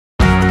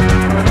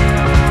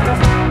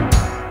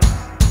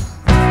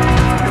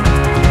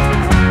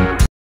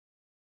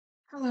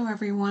Hello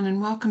everyone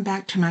and welcome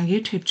back to my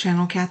YouTube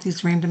channel,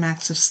 Kathy's Random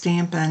Acts of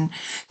Stampin'.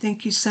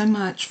 Thank you so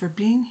much for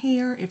being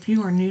here. If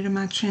you are new to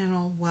my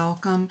channel,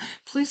 welcome.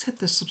 Please hit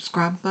the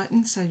subscribe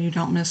button so you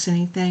don't miss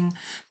anything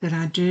that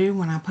I do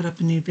when I put up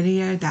a new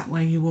video. That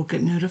way you will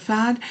get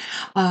notified.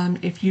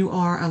 If you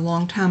are a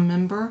longtime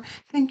member,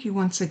 thank you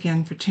once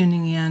again for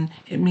tuning in.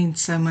 It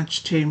means so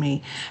much to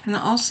me. And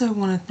I also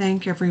want to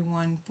thank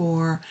everyone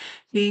for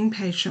being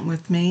patient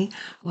with me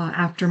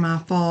after my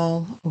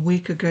fall a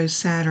week ago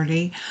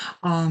Saturday.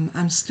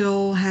 I'm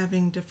still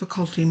having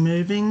difficulty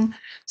moving,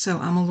 so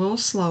I'm a little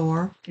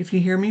slower. If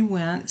you hear me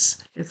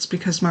wince, it's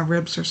because my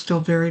ribs are still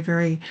very,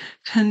 very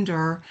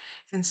tender,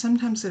 and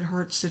sometimes it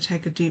hurts to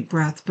take a deep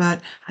breath,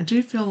 but I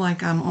do feel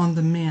like I'm on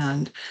the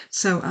mend.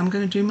 So I'm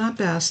going to do my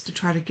best to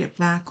try to get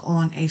back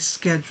on a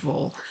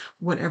schedule,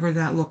 whatever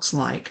that looks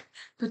like.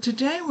 But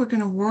today we're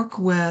going to work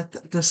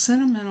with the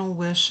Sentimental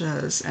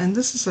Wishes, and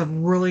this is a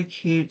really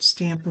cute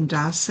stamp and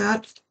die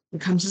set.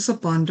 It comes as a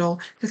bundle.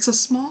 It's a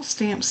small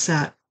stamp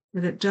set,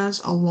 but it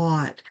does a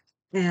lot.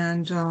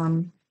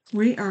 And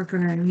we are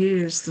going to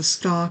use the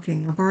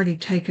stocking. I've already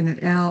taken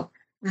it out.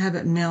 I have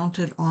it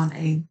mounted on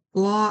a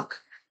block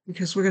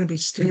because we're going to be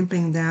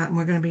stamping that, and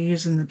we're going to be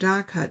using the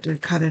die cut to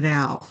cut it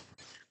out.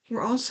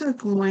 We're also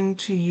going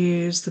to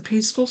use the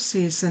Peaceful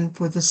Season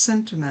for the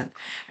sentiment,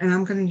 and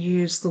I'm going to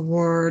use the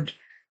word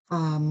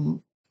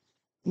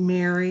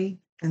Merry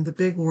and the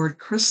big word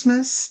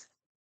Christmas.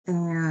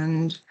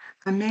 And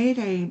I made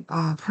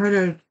a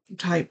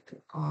prototype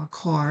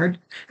card,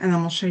 and I'm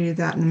going to show you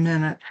that in a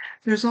minute.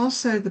 There's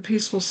also the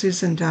Peaceful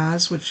Season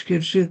dies, which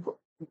gives you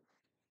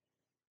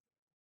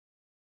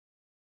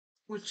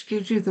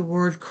the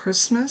word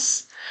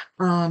Christmas,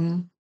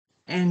 and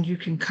you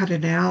can cut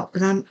it out.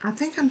 But I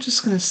think I'm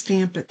just going to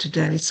stamp it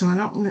today, so I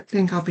don't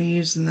think I'll be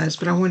using those.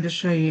 But I wanted to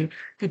show you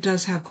it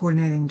does have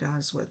coordinating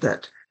dies with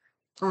it.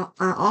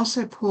 I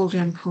also pulled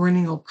in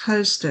perennial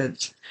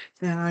postage,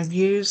 and I've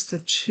used the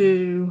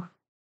two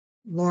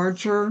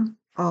larger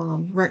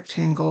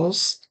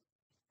rectangles,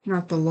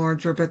 not the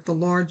larger, but the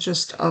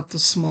largest of the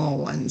small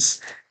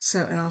ones.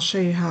 So, and I'll show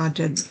you how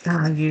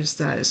I used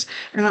those.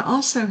 And I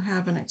also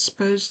have an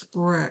exposed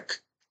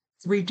brick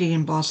 3D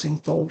embossing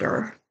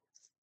folder.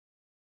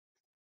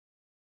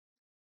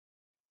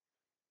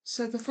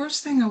 So the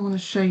first thing I want to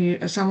show you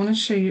is I want to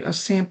show you a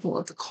sample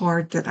of the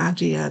card that I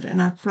did, and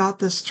I thought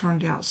this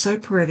turned out so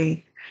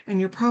pretty.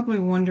 And you're probably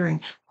wondering,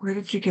 where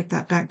did you get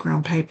that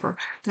background paper?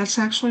 That's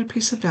actually a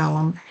piece of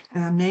vellum,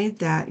 and I made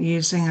that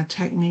using a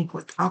technique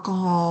with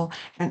alcohol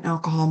and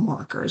alcohol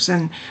markers.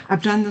 And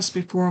I've done this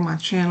before on my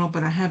channel,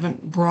 but I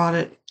haven't brought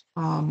it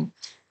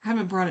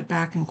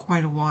back in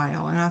quite a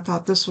while, and I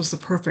thought this was the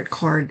perfect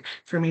card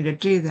for me to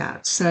do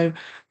that. So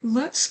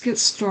let's get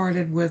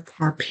started with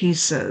our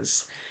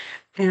pieces.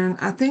 And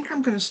I think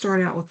I'm going to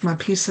start out with my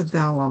piece of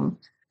vellum.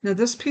 Now,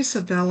 this piece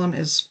of vellum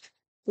is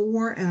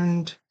four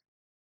and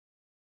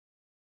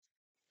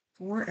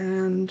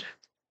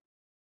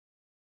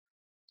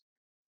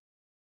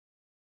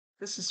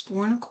this is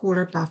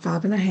 4¼ by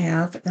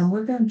 5½, and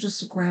we're going to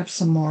just grab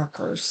some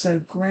markers. So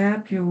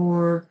grab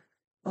your,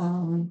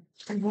 I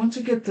want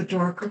to get the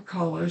darker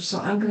colors, so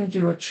I'm going to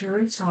do a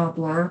cherry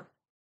toddler.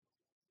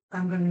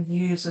 I'm going to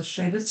use a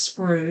shaded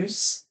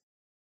spruce,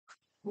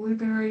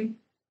 blueberry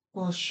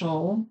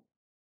bushel,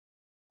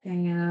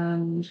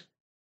 and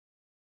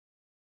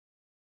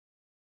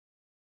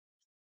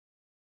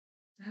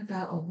how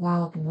about a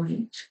wild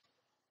wheat?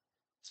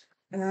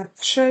 And I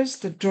chose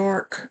the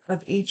dark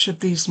of each of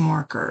these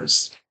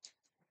markers.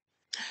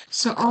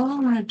 So all I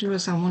want to do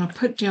is I want to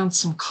put down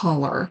some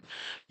color.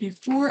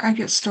 Before I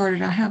get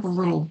started, I have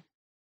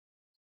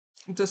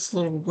this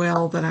little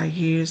well that I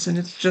use, and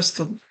it's just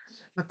a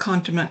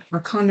condiment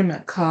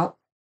cup.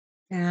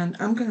 And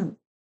I'm gonna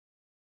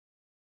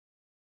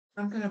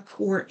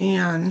pour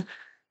in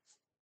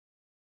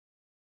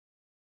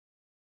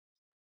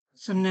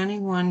some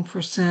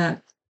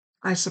 91%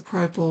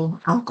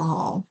 isopropyl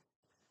alcohol.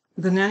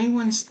 The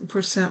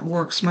 91%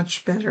 works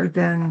much better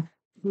than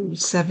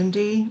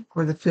 70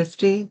 or the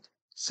 50.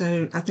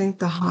 So I think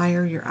the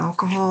higher your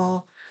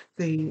alcohol,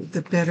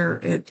 the better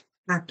it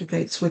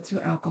activates with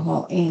your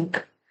alcohol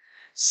ink.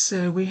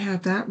 So we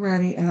have that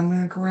ready, and I'm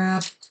going to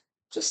grab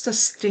just a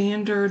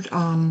standard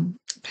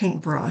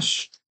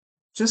paintbrush,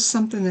 just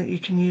something that you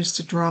can use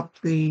to drop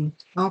the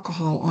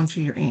alcohol onto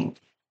your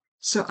ink.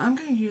 So I'm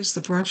going to use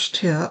the brush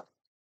tip,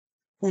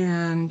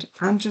 and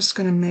I'm just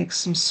going to make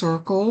some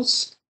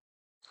circles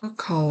of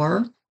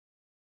color.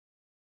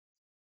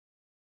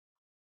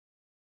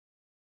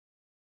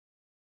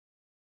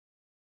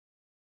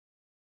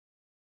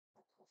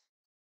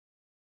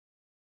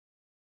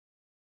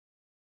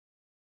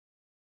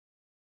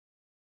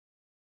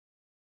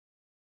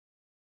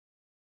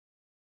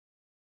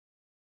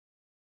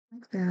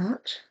 Like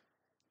that.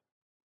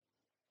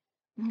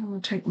 I'm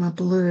going to take my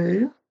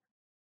blue.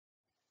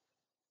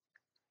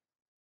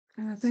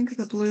 And I think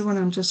the blue one,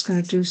 I'm just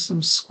going to do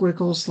some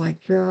squiggles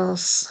like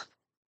this.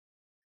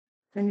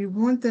 And you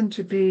want them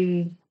to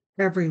be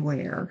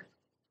everywhere.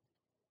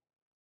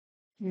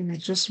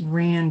 Just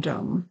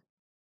random.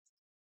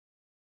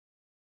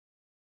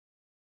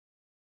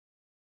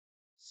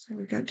 So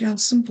we got down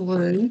some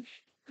blue.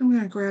 I'm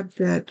going to grab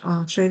that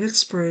shaded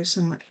spruce,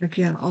 and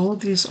again, all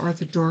of these are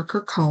the darker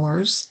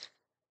colors.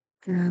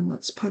 And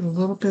let's put a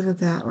little bit of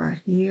that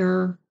right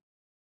here.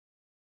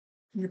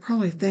 You're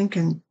probably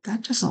thinking,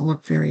 that doesn't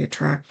look very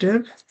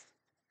attractive.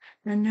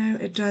 And no,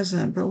 it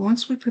doesn't. But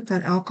once we put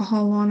that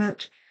alcohol on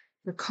it,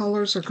 the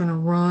colors are going to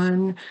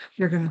run,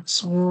 they're going to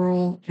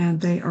swirl, and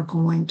they are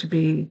going to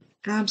be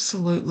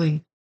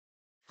absolutely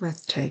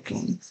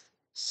breathtaking.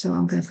 So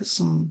I'm going to put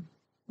some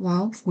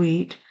wild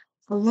wheat.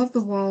 I love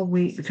the wild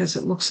wheat because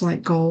it looks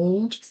like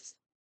gold.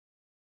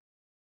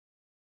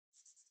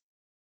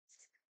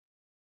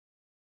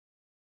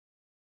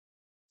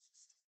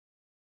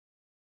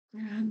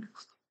 And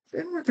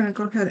then we're going to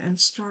go ahead and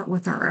start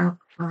with our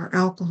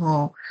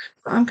alcohol.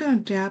 I'm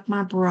going to dab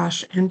my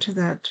brush into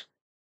that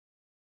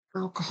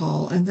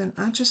alcohol, and then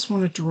I just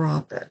want to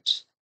drop it.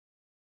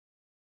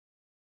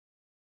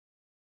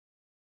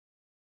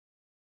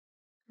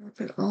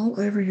 Drop it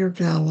all over your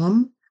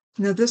vellum.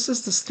 Now, this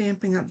is the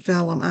Stampin' Up!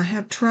 Vellum. I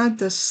have tried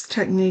this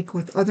technique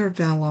with other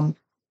vellum,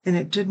 and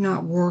it did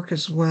not work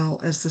as well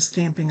as the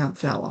Stampin' Up!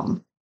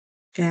 Vellum.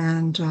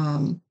 And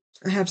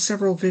I have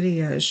several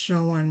videos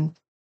showing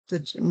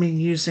me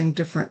using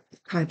different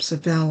types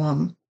of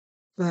vellum.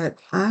 But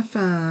I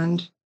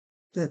find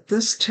that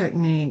this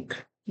technique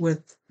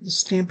with the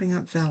Stampin'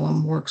 Up!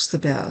 Vellum works the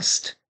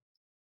best.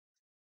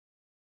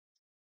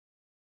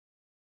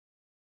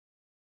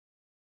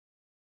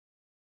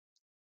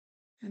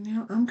 And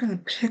now I'm going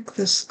to pick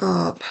this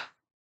up.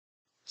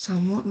 So I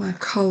want my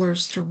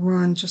colors to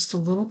run just a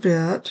little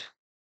bit.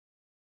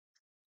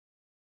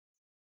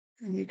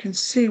 And you can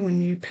see when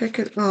you pick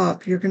it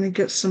up, you're going to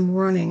get some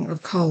running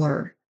of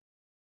color.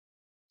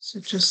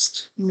 So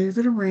just move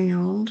it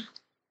around.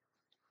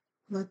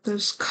 Let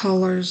those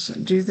colors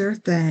do their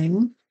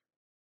thing.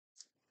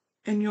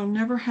 And you'll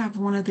never have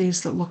one of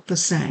these that look the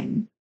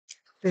same.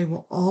 They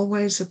will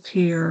always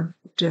appear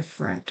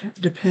different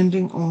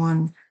depending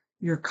on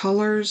your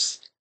colors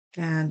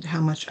and how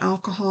much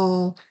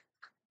alcohol.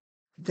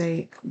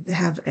 They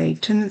have a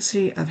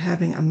tendency of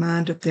having a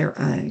mind of their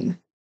own.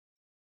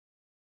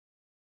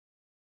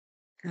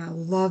 And I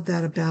love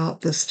that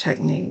about this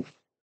technique.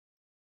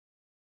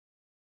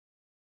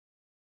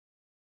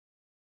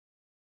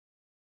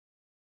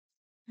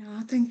 Now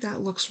I think that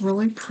looks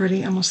really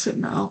pretty. I'm going to sit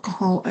my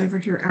alcohol over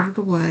here out of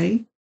the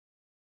way.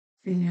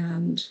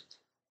 And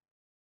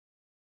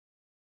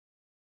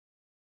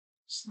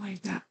just lay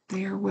that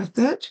there with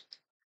it.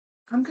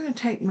 I'm going to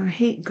take my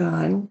heat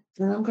gun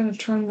and I'm going to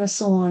turn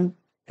this on,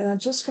 and I'm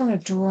just going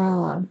to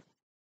dry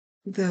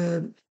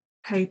the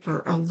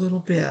paper a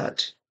little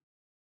bit.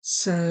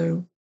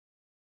 So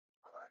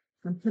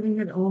I'm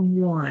putting it on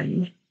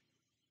one.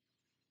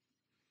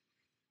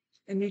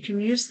 And you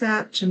can use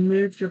that to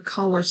move your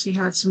color. See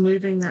how it's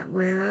moving that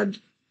red?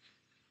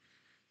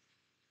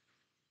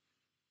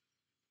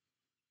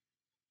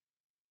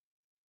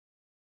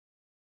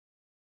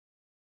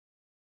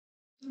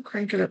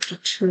 Crank it up to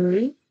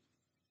 2.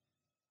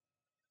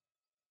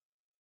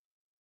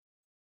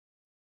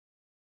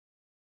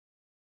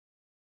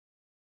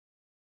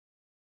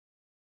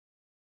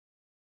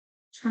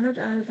 Turn it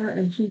over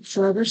and heat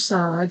the other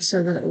side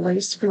so that it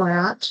lays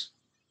flat.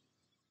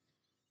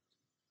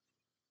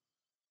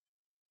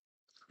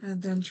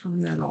 And then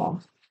turn that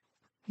off.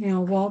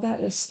 Now, while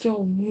that is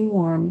still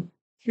warm,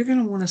 you're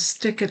going to want to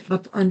stick it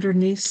up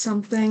underneath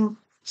something.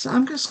 So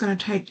I'm just going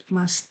to take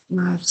my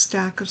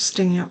stack of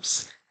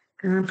stamps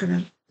and I'm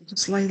going to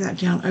just lay that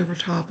down over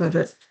top of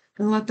it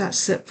and let that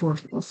sit for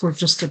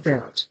just a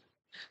bit.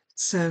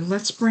 So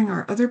let's bring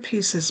our other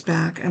pieces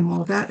back, and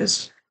while that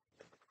is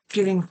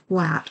getting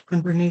flat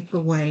underneath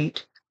the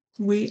weight,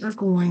 we are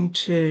going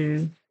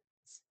to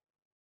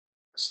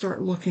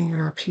start looking at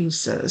our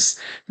pieces.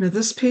 Now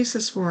this piece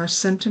is for our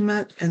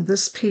sentiment, and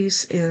this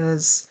piece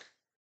is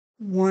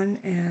 1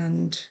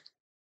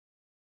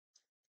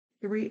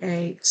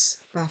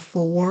 3/8 by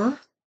 4.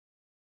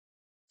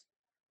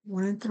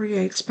 1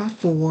 3/8 by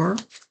 4.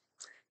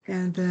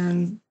 And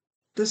then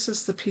this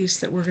is the piece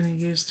that we're going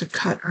to use to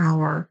cut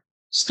our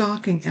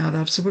stocking out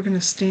of. So we're going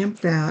to stamp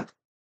that.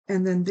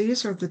 And then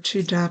these are the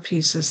 2 die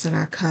pieces that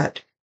I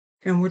cut.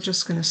 And we're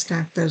just going to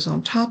stack those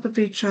on top of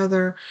each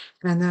other.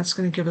 And that's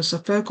going to give us a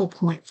focal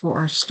point for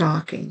our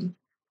stocking.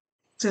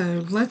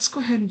 So let's go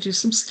ahead and do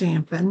some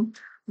stamping.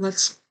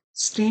 Let's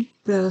stamp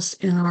this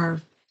in our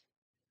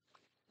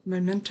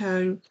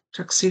Memento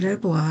Tuxedo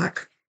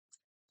Black.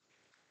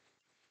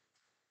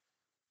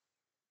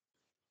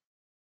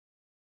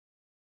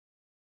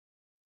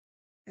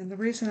 And the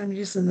reason I'm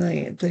using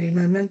the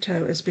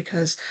Memento is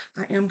because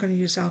I am going to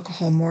use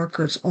alcohol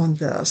markers on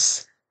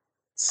this.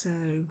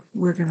 So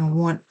we're going to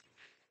want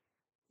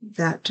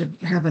that to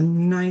have a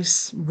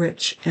nice,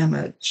 rich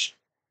image.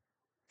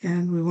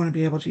 And we want to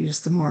be able to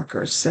use the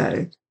markers.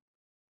 So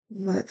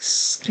let's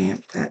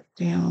stamp that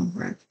down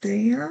right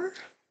there.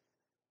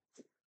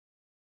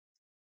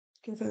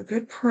 Give it a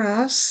good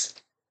press.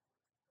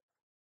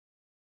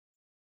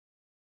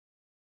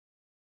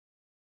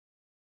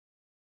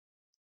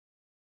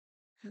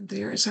 And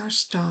there is our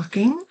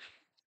stocking.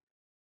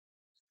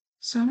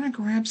 So I'm going to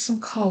grab some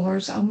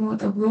colors. I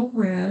want a real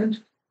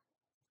red.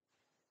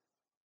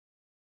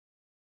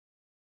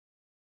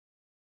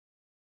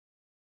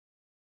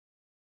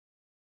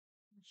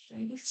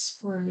 Shaded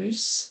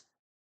spruce.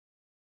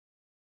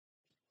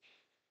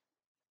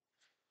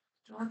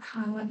 Dark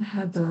Highland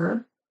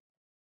Heather.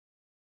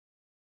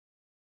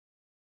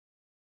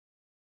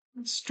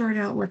 Let's start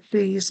out with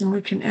these and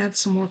we can add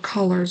some more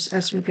colors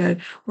as we go.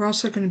 We're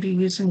also going to be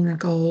using the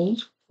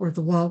gold or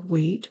the wild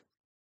wheat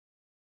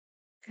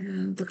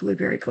and the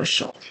blueberry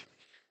bushel.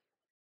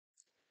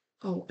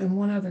 Oh, and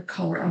one other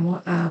color, I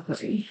want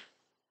ivory.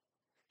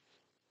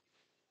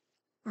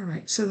 All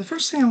right, so the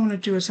first thing I want to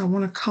do is I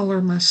want to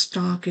color my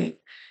stocking.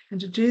 And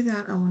to do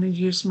that, I want to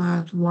use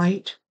my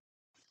light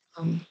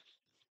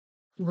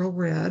real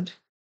red.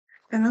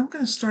 And I'm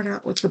going to start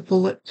out with the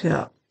bullet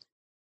tip.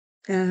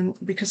 And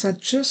because I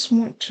just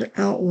want to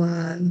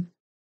outline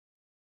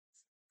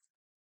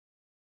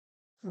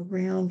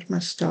around my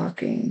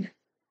stocking.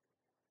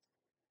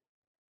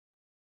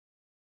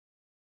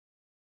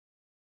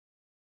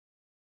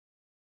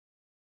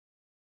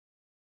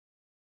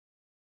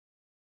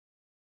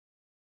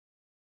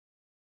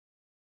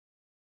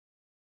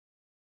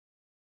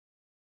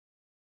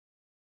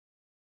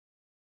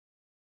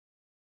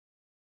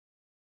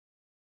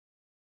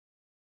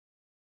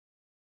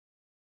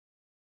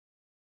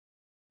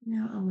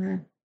 Now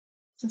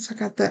since I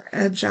got that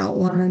edge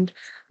outlined,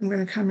 I'm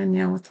going to come in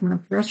now with my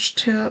brush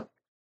tip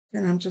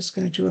and I'm just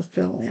going to do a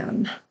fill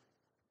in.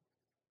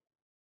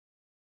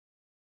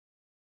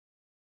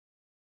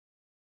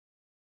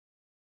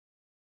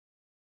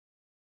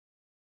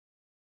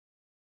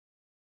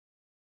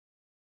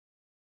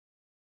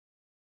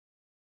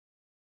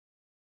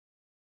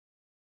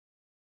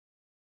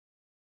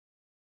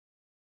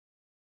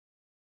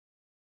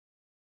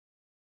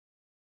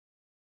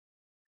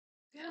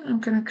 Then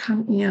I'm going to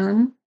come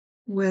in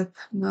with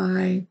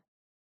my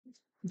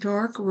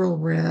dark real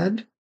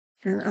red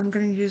and I'm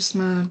going to use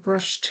my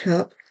brush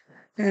tip,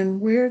 and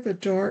where the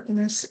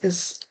darkness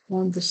is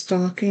on the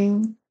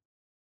stocking,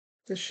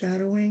 the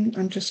shadowing,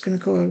 I'm just going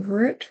to go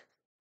over it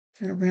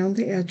and around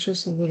the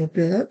edges a little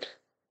bit.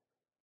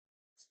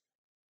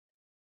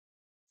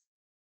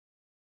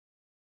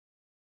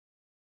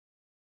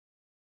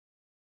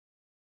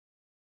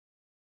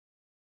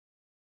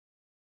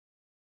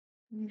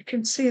 You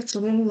can see it's a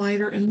little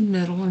lighter in the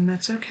middle, and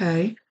that's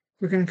okay.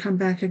 We're going to come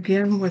back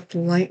again with the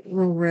light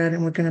real red,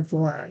 and we're going to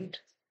blend.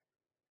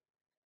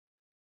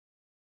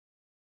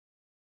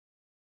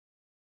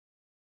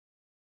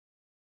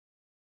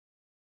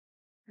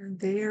 And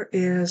there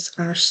is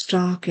our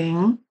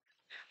stocking.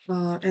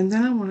 And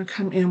then I want to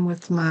come in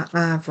with my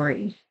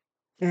ivory.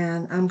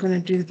 And I'm going to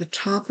do the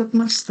top of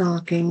my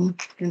stocking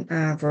in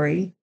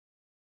ivory.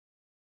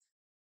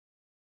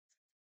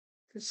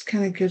 This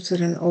kind of gives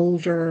it an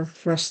older,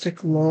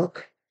 rustic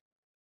look.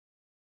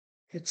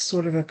 It's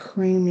sort of a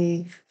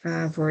creamy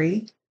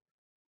ivory.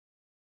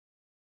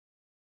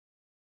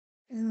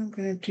 And I'm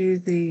going to do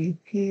the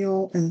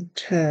heel and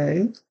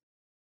toe.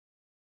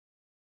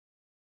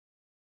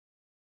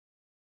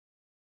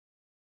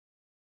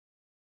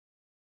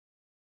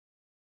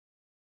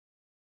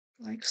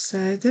 Like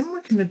so. Then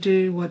we're going to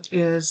do what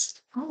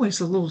is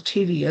always a little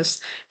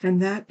tedious,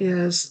 and that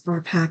is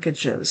our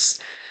packages.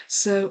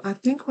 So I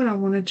think what I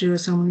want to do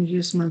is I want to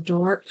use my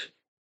dark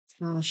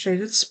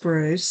shaded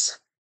spruce,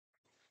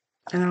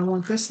 and I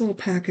want this little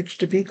package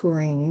to be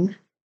green,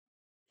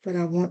 but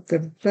I want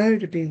the bow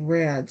to be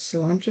red.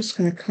 So I'm just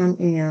going to come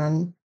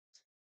in,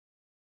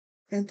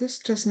 and this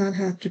does not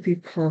have to be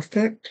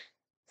perfect.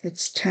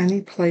 It's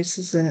tiny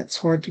places and it's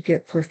hard to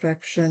get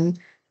perfection,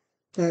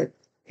 but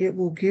it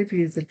will give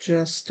you the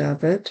gist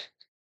of it.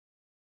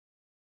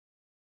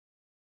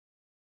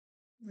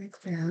 Like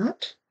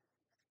that.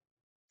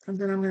 And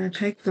then I'm going to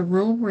take the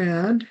real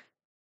red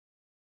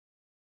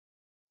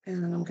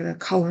and I'm going to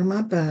color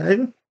my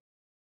bow.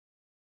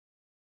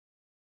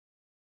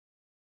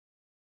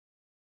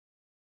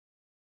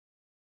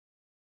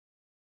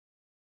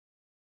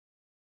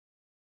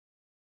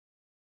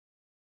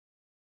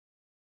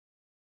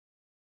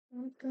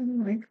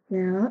 Something like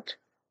that.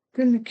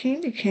 Then the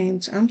candy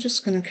canes, I'm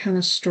just going to kind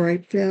of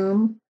stripe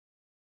them.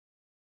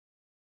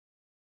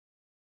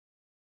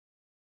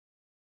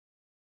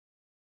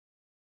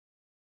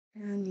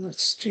 And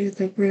let's do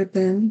the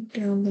ribbon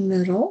down the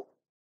middle.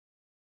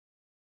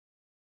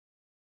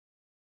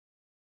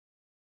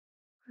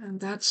 And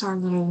that's our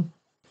little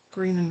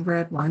green and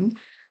red one.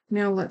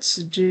 Now let's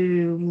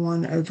do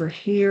one over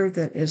here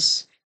that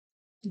is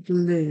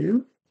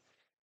blue.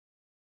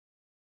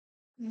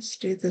 Let's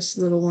do this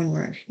little one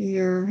right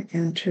here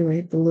into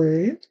a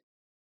blue.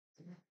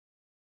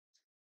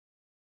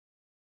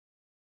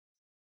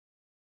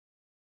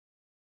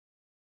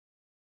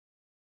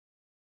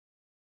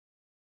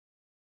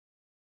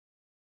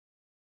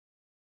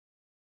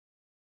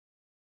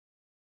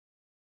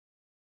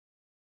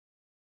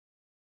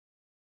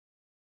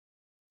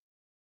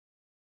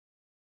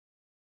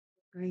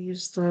 I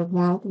use the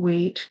wild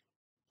wheat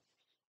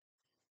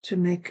to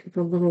make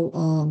the little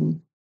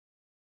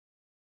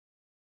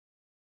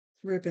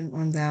ribbon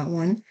on that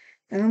one.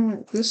 And I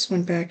want this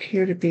one back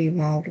here to be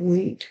wild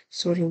wheat,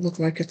 so it'll look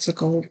like it's a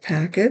gold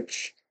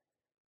package.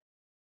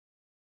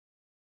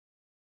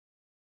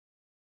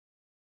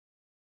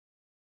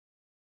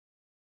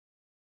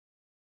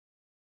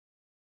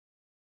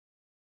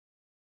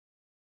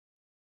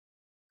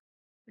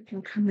 We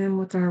can come in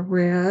with our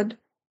red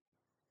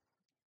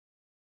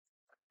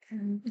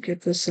and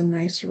give this a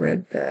nice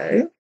red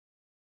bow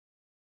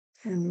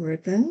and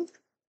ribbon.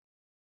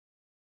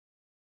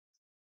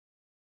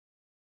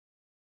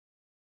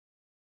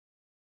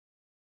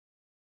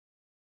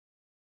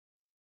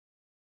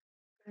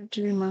 I'm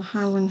doing my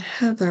Highland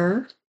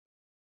Heather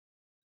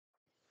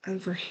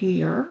over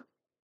here.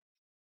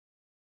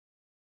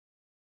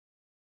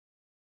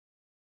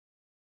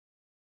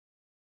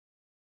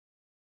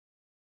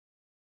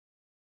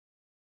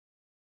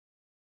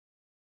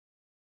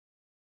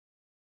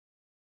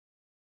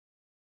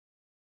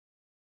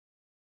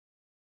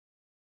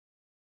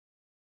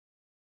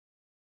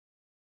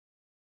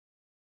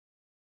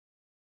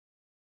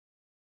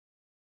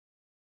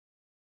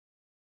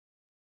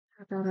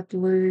 I got a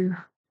blue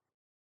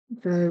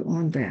bow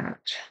on that.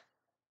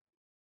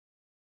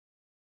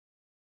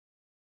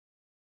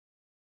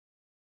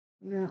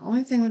 The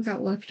only thing we've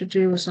got left to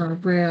do is our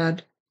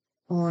red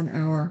on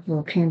our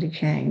little candy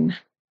cane.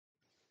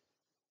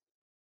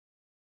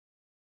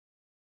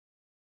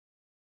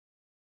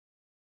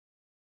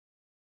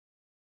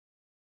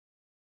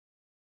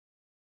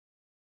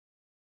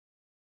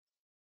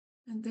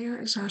 And there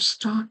is our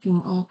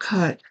stocking all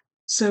cut.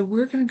 So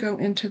we're going to go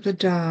into the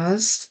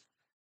dies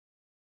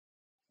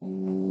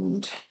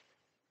and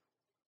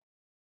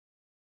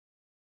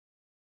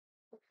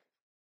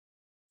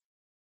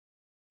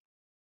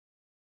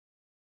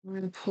I'm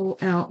going to pull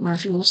out my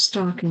little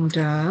stocking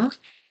die.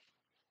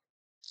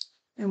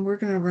 And we're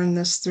going to run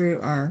this through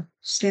our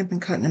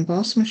Stampin' Cut and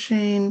Emboss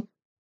machine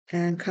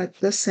and cut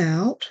this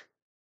out.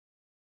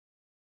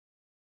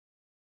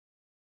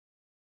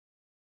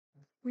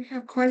 We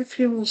have quite a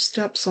few little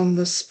steps on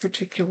this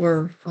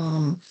particular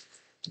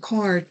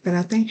card, but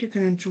I think you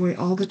can enjoy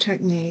all the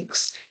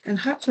techniques and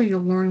hopefully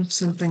you'll learn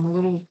something a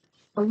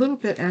little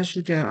bit as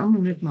you go. I'm going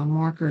to move my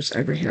markers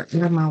over here out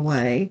of my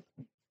way.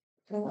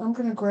 And I'm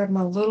going to grab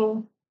my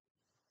little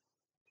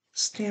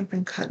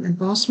Stampin' Cut and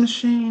Emboss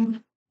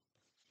machine.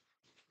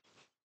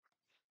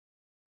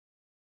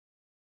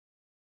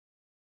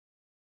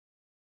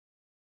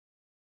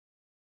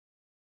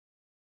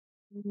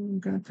 I'm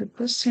going to put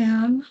this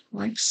in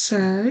like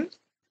so.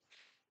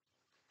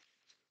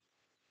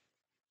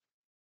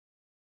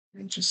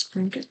 And just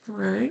bring it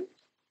through.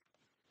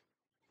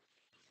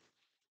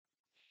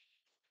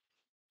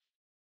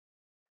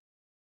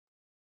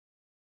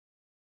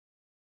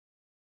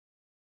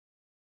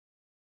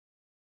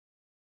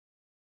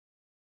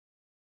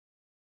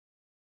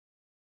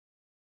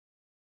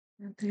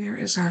 And there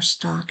is our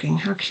stocking.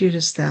 How cute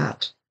is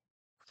that?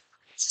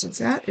 So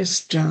that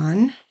is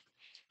done.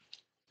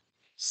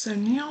 So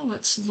now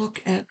let's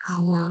look at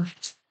our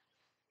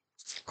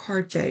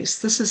card base.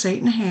 This is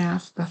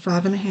 8.5 by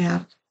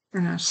 5.5,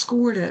 and I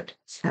scored it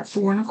at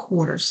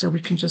 4.25. So we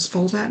can just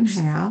fold that in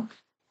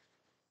half.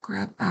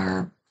 Grab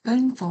our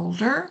bone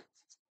folder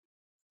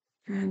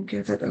and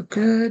give it a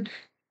good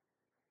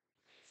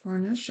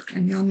varnish.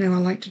 And y'all know I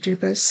like to do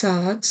both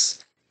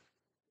sides.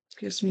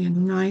 Gives me a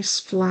nice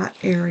flat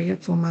area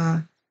for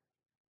my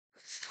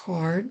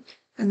card.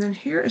 And then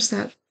here is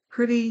that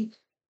pretty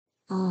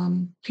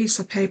piece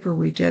of paper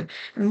we did.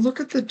 And look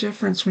at the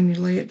difference when you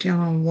lay it down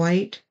on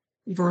white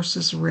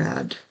versus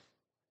red.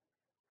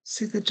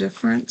 See the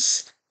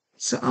difference?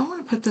 So I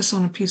want to put this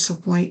on a piece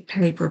of white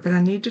paper, but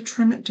I need to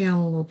trim it down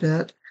a little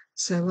bit.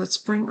 So let's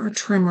bring our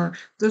trimmer.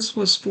 This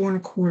was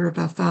 4.25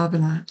 by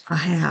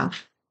 5.5.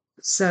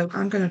 So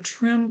I'm going to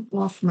trim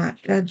off my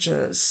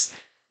edges,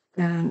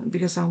 and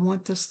because I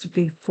want this to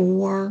be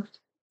 4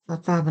 by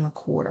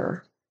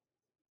 5.25.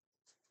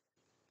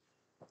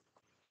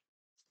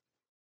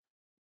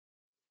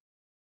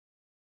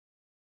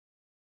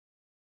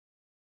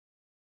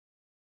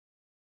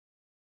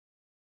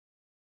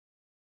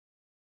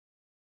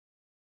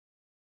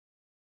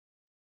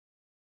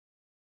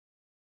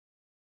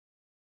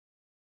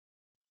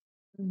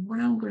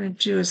 What I'm going to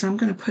do is I'm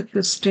going to put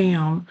this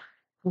down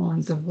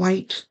on the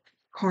white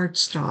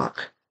cardstock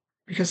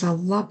because I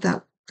love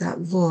that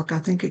look. I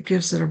think it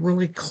gives it a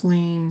really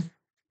clean,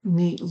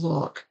 neat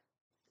look.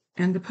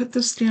 And to put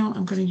this down,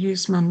 I'm going to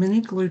use my mini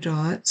glue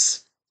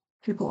dots.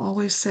 People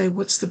always say,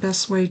 what's the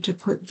best way to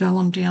put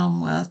vellum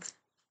down with?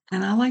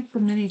 And I like the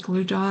mini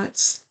glue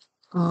dots.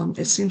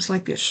 It seems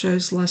like it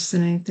shows less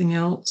than anything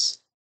else.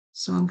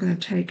 So I'm going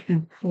to take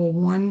and pull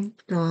one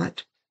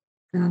dot,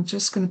 and I'm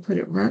just going to put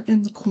it right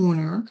in the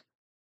corner.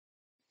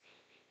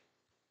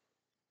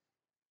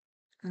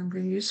 I'm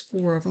going to use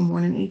 4 of them,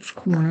 one in each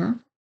corner.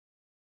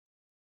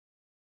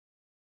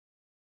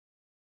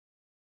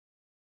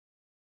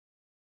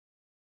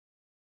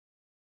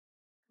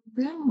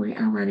 Then we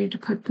are ready to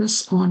put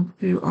this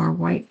onto our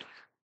white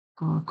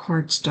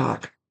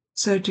cardstock.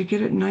 So to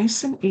get it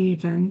nice and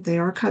even, they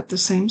are cut the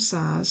same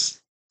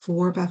size,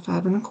 4 by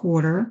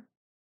 5.25.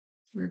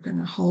 We're going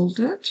to hold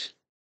it.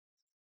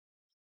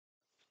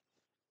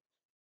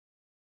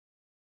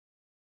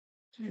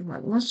 Tell you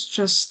what, let's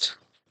just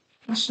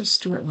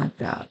do it like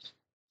that.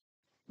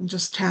 I'm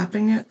just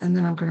tapping it, and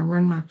then I'm going to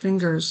run my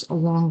fingers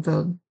along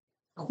the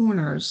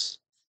corners.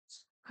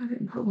 I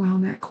didn't put one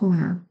on that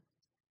corner.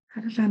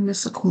 How did I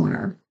miss a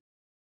corner?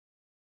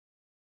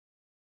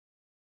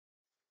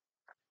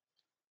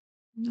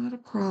 Not a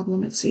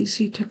problem. It's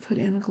easy to put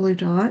in a glue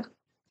dot.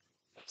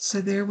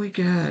 So there we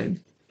go.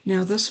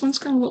 Now this one's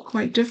going to look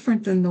quite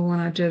different than the one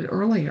I did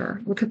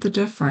earlier. Look at the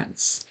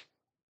difference.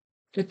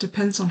 It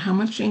depends on how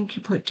much ink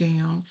you put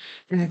down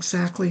and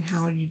exactly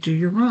how you do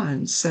your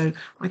runs. So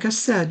like I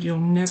said, you'll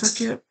never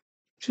get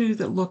two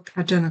that look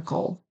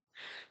identical.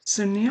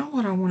 So now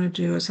what I want to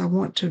do is I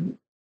want to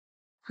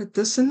put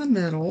this in the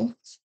middle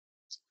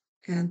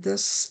and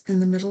this in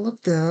the middle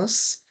of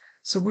this.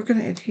 So we're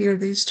going to adhere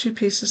these two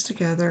pieces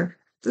together.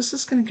 This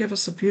is going to give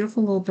us a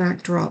beautiful little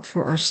backdrop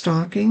for our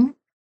stocking.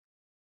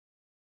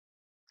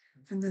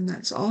 And then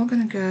that's all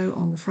going to go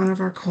on the front of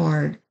our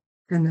card.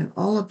 And then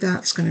all of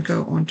that's going to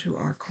go onto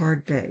our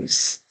card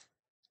base.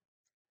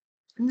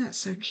 Isn't that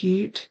so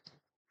cute?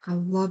 I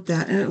love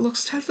that. And it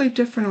looks totally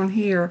different on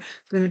here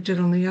than it did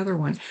on the other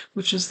one,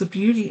 which is the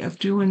beauty of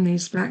doing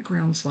these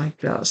backgrounds like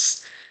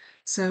this.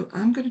 So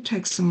I'm going to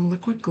take some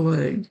liquid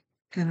glue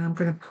and I'm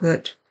going to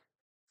put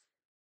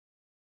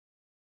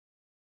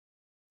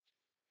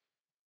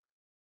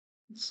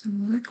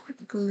some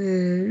liquid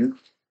glue.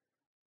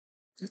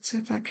 Let's see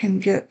if I can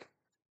get,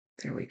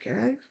 there we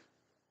go.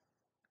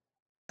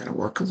 That'll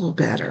work a little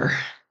better.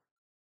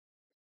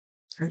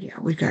 Oh yeah,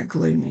 we got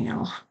glue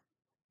now.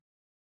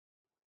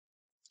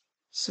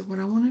 So what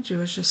I want to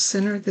do is just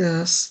center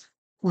this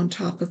on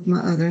top of my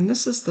other, and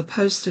this is the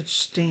postage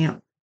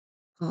stamp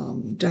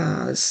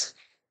dies.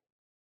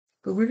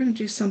 But we're going to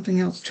do something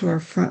else to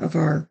our front of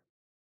our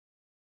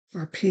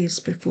piece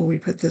before we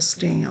put this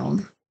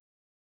down.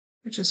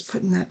 We're just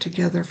putting that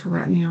together for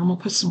right now. I'm going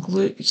to put some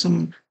glue,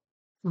 some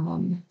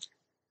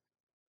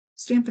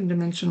Stampin'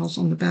 Dimensionals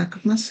on the back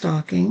of my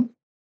stocking.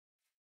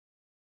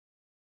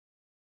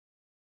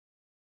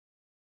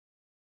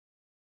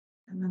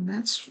 And then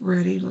that's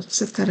ready. Let's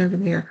set that over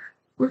there.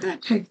 We're going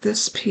to take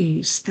this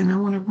piece and I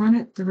want to run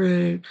it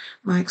through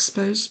my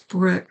exposed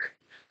brick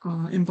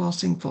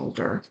embossing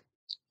folder.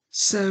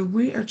 So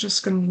we are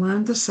just going to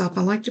line this up.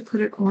 I like to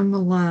put it on the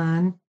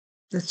line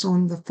that's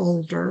on the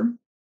folder.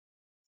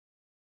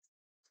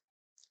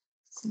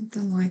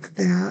 Something like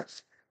that.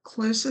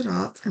 Close it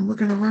up and we're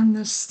going to run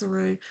this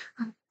through.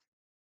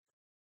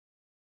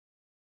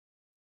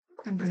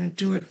 I'm going to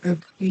do it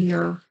over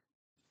here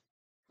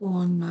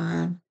on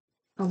my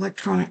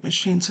electronic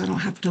machine so I don't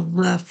have to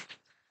lift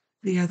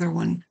the other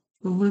one.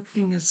 The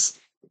lifting is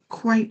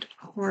quite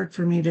hard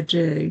for me to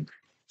do.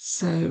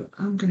 So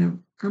I'm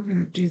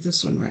gonna do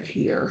this one right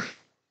here.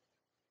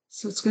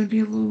 So it's gonna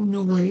be a little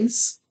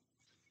noise.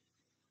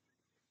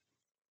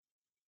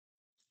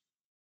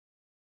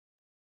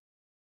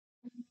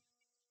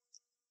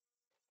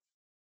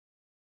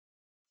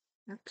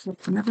 That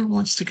clip never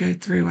wants to go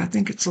through. I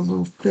think it's a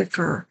little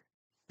thicker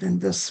than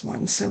this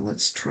one. So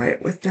let's try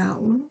it with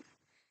that one.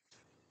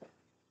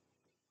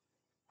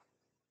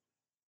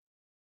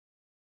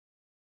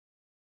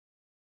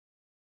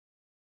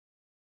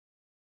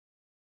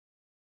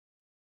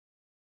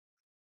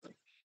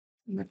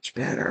 Much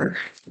better.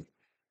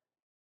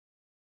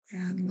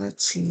 And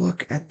let's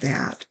look at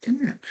that.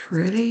 Isn't that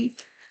pretty?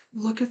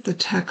 Look at the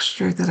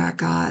texture that I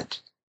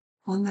got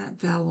on that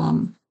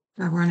vellum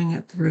by running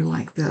it through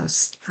like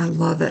this. I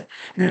love it.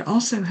 And it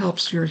also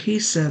helps your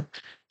adhesive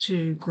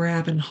to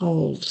grab and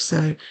hold.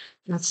 So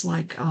that's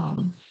like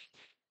a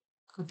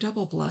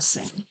double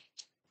blessing.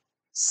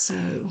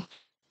 So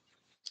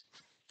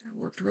that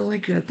worked really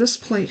good. This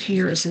plate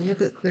here is a little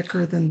bit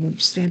thicker than the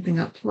Stampin'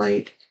 Up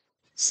plate.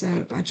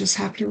 So I just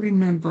have to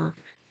remember.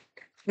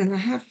 And I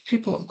have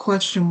people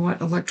question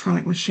what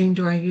electronic machine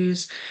do I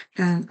use,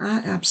 and I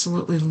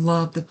absolutely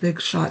love the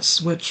Big Shot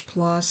Switch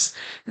Plus,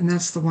 and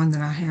that's the one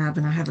that I have,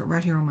 and I have it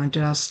right here on my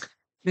desk.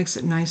 Makes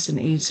it nice and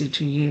easy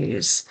to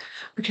use.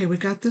 Okay, we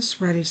got this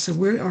ready, so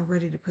we are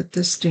ready to put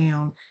this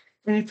down.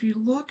 And if you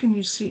look and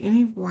you see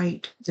any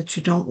white that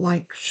you don't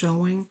like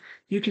showing,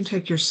 you can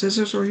take your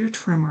scissors or your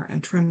trimmer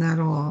and trim that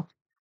off.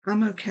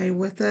 I'm okay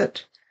with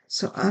it,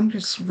 so I'm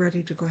just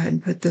ready to go ahead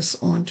and put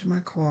this onto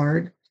my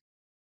card.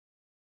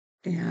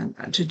 And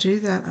to do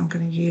that, I'm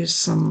going to use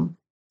some,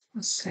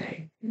 let's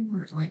say,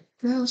 like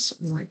this,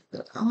 or like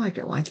that. I like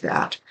it like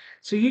that.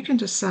 So you can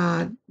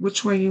decide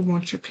which way you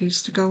want your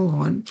piece to go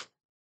on.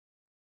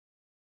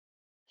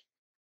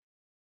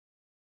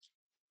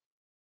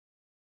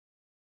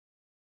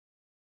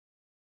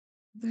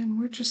 Then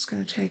we're just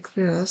going to take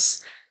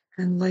this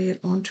and lay it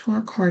onto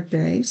our card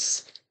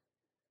base.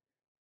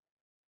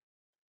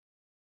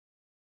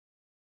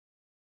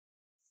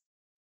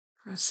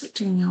 Press it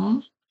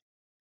down.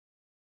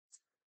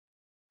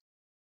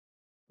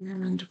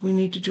 And we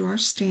need to do our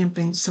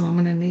stamping, so I'm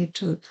going to need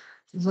to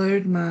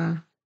load my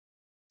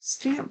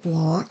stamp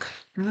block,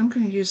 and I'm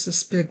going to use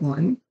this big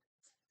one.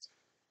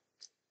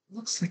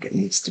 looks like it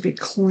needs to be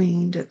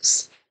cleaned. I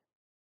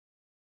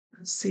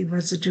see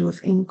residue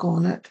of ink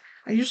on it.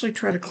 I usually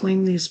try to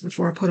clean these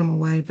before I put them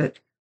away, but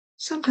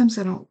sometimes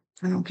I don't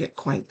get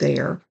quite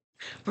there.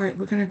 All right,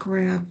 we're going to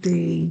grab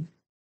the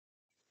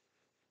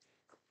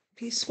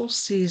Peaceful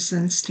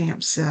Season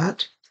stamp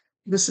set.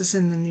 This is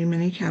in the new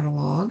mini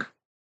catalog.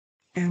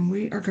 And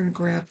we are going to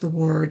grab the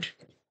word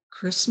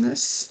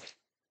Christmas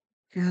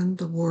and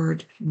the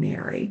word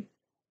Merry.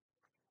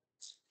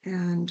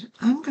 And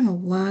I'm going to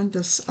line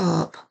this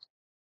up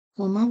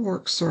on my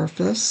work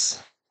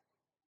surface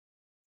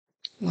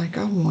like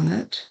I want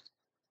it.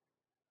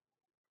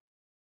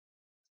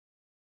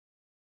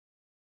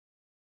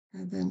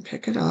 And then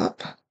pick it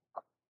up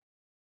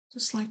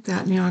just like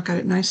that. Now I got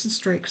it nice and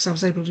straight because I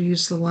was able to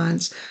use the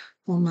lines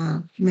on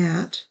my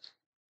mat.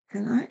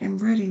 And I am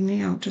ready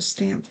now to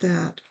stamp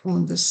that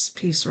on this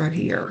piece right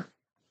here.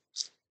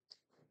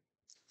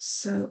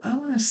 So I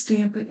want to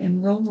stamp it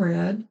in real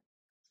red.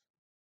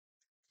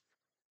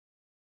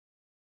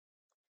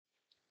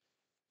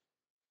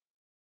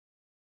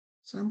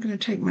 So I'm going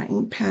to take my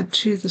ink pad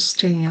to the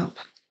stamp.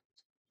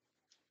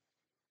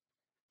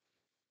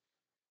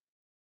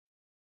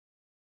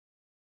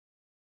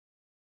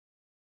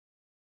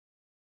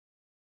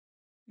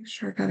 Make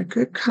sure I got a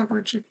good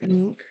coverage of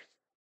ink.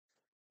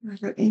 I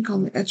got ink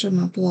on the edge of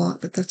my block,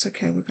 but that's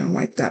okay. We're going to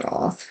wipe that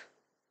off.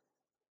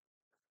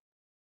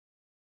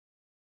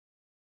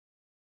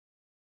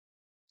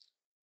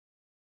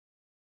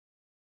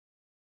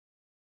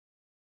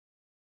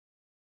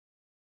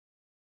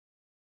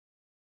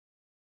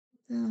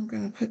 Then I'm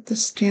going to put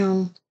this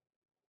down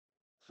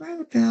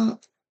right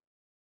about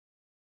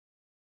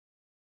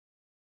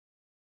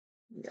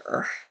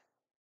here.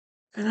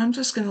 And I'm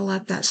just going to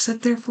let that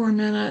sit there for a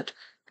minute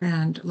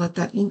and let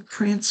that ink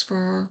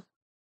transfer.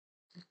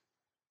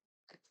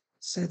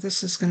 So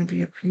this is going to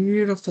be a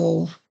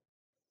beautiful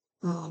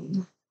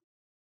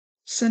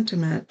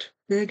sentiment,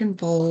 big and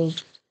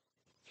bold.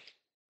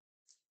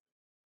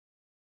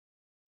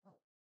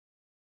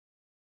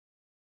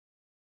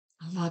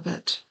 I love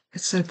it.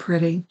 It's so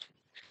pretty.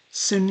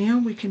 So now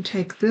we can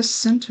take this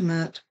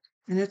sentiment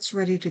and it's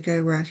ready to go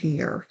right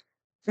here.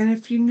 And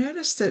if you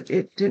notice that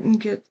it didn't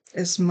get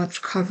as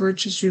much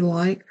coverage as you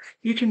like,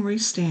 you can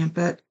restamp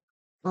it.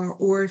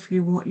 Or if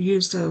you want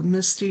use a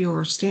MISTI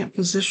or stamp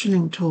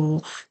positioning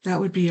tool, that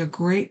would be a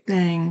great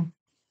thing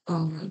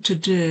to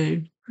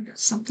do. I got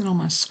something on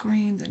my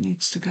screen that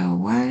needs to go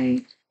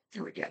away.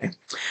 There we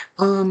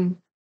go.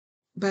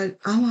 But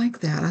I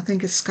like that. I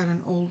think it's got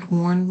an old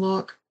worn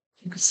look.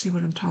 You can see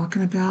what I'm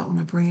talking about when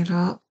I bring it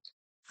up.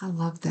 I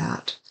love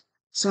that.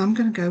 So I'm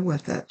going to go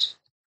with it.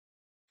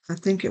 I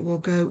think it will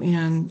go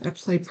in,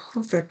 play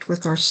perfect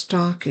with our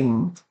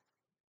stocking.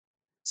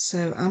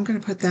 So I'm going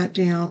to put that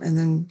down and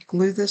then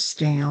glue this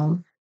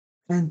down.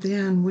 And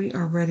then we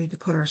are ready to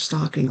put our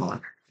stocking on.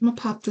 I'm going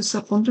to pop this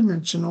up on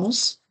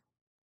dimensionals.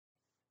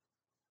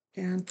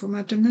 And for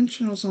my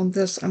dimensionals on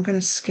this, I'm going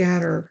to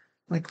scatter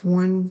like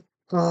one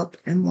up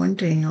and one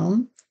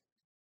down.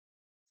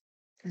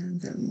 And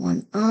then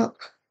one up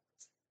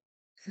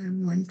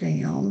and one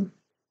down.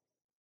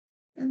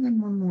 And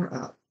then one more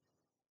up.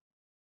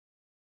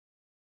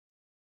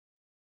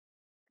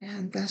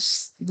 And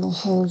this will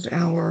hold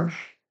our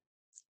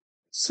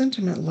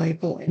sentiment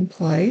label in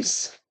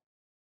place.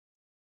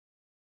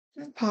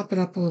 And pop it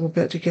up a little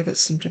bit to give it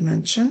some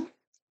dimension.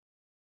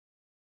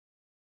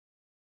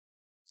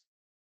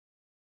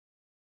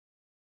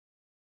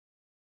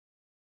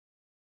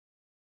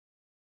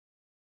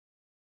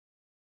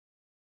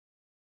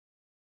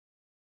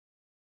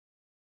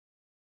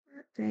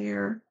 Right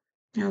there.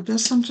 Now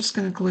this I'm just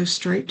going to glue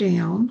straight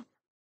down.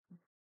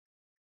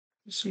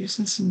 Just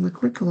using some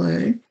liquid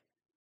glue.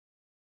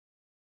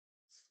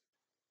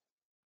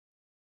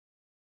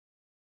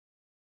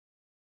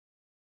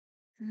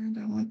 And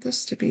I want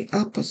this to be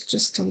up with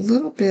just a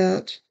little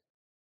bit,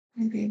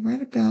 maybe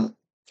right about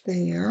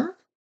there.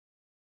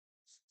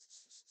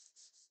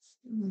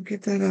 We'll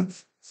give that a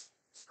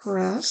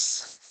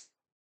press.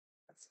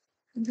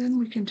 And then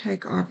we can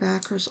take our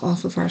backers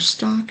off of our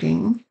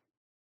stocking.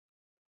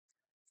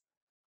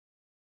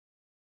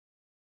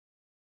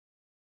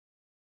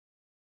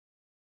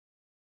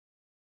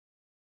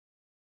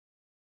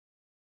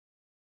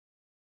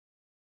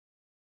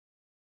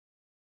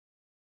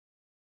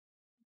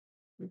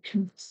 We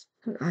can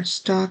put our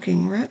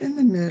stocking right in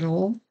the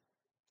middle.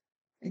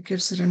 It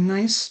gives it a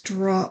nice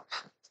drop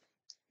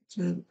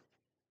to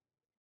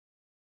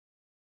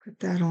put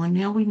that on.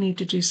 Now we need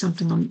to do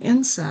something on the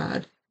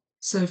inside.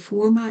 So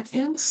for my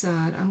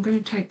inside, I'm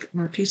going to take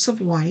my piece of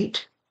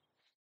white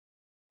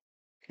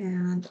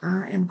and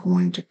I am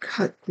going to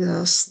cut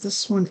this.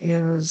 This one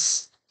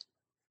is,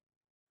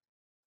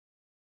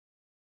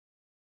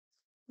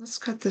 let's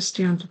cut this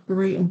down to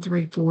 3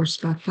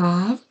 3/4 by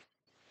 5.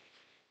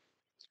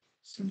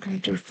 So I'm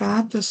going to do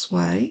 5 this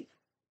way.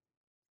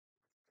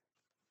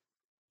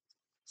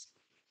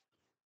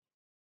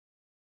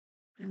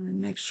 And then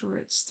make sure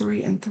it's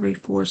 3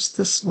 3/4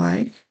 this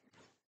way.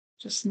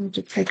 Just need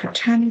to take a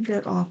tiny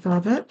bit off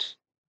of it.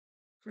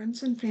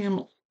 Friends and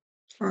family,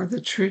 are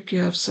the true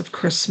gifts of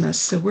Christmas.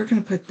 So we're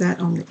going to put that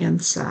on the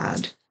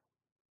inside.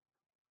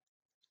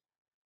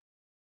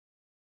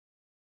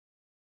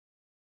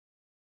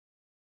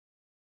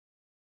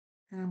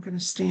 And I'm going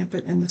to stamp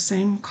it in the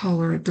same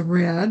color, the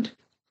red,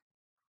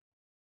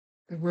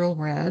 the real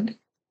red.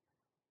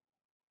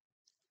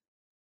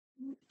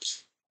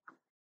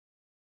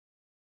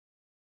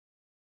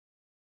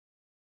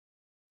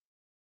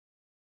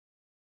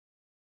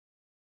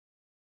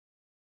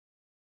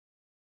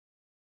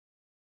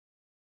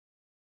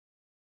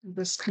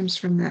 This comes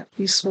from that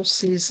Peaceful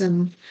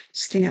Season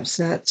stamp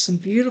set. Some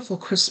beautiful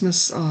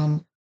Christmas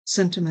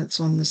sentiments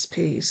on this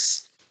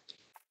piece.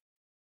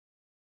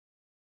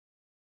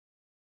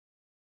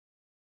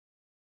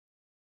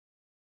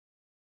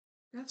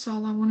 That's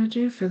all I want to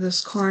do for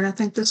this card. I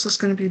think this is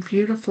going to be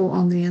beautiful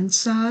on the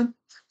inside.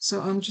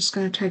 So I'm just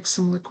going to take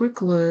some liquid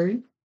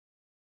glue.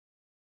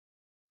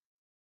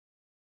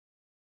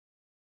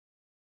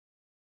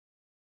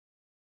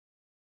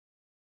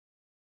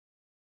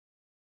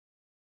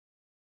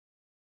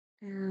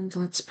 And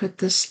let's put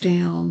this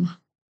down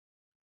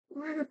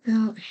right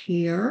about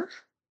here.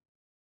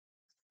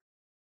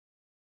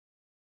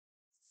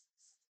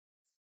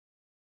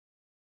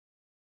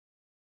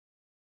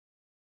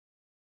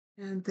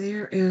 And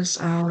there is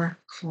our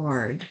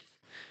card.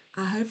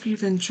 I hope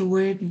you've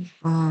enjoyed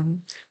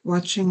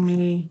watching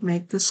me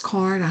make this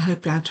card. I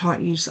hope I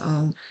taught you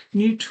a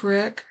new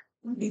trick.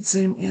 Let me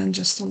zoom in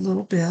just a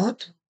little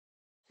bit.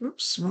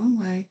 Oops, wrong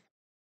way.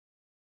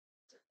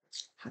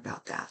 How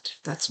about that?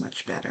 That's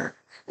much better.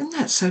 Isn't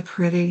that so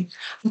pretty?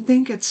 I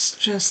think it's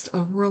just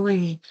a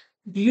really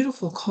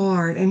beautiful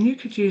card, and you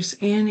could use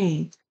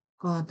any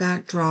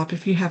backdrop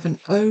if you have an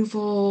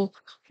oval,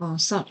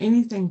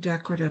 anything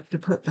decorative to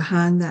put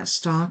behind that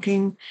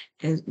stocking.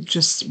 It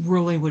just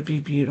really would be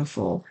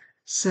beautiful.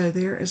 So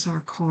there is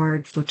our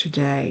card for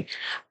today.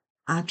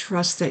 I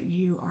trust that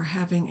you are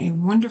having a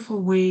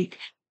wonderful week.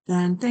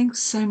 And thanks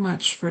so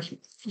much for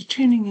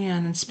tuning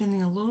in and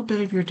spending a little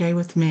bit of your day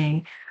with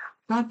me.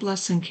 God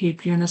bless and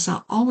keep you. And as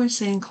I always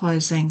say in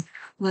closing,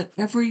 let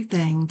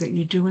everything that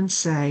you do and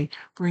say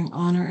bring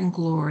honor and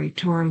glory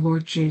to our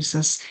Lord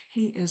Jesus.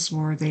 He is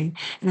worthy.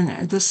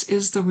 And this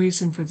is the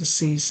reason for the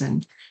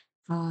season.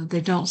 They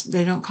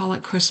don't call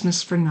it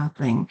Christmas for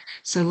nothing.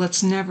 So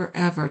let's never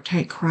ever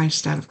take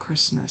Christ out of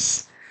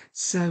Christmas.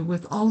 So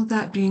with all of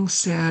that being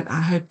said, I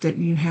hope that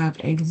you have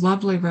a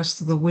lovely rest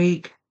of the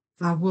week.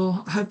 I will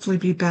hopefully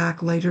be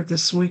back later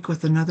this week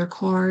with another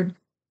card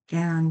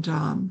and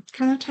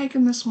kind of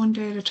taking this one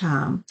day at a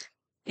time.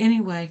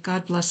 Anyway,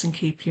 God bless and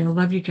keep you. I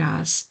love you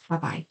guys. Bye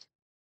bye.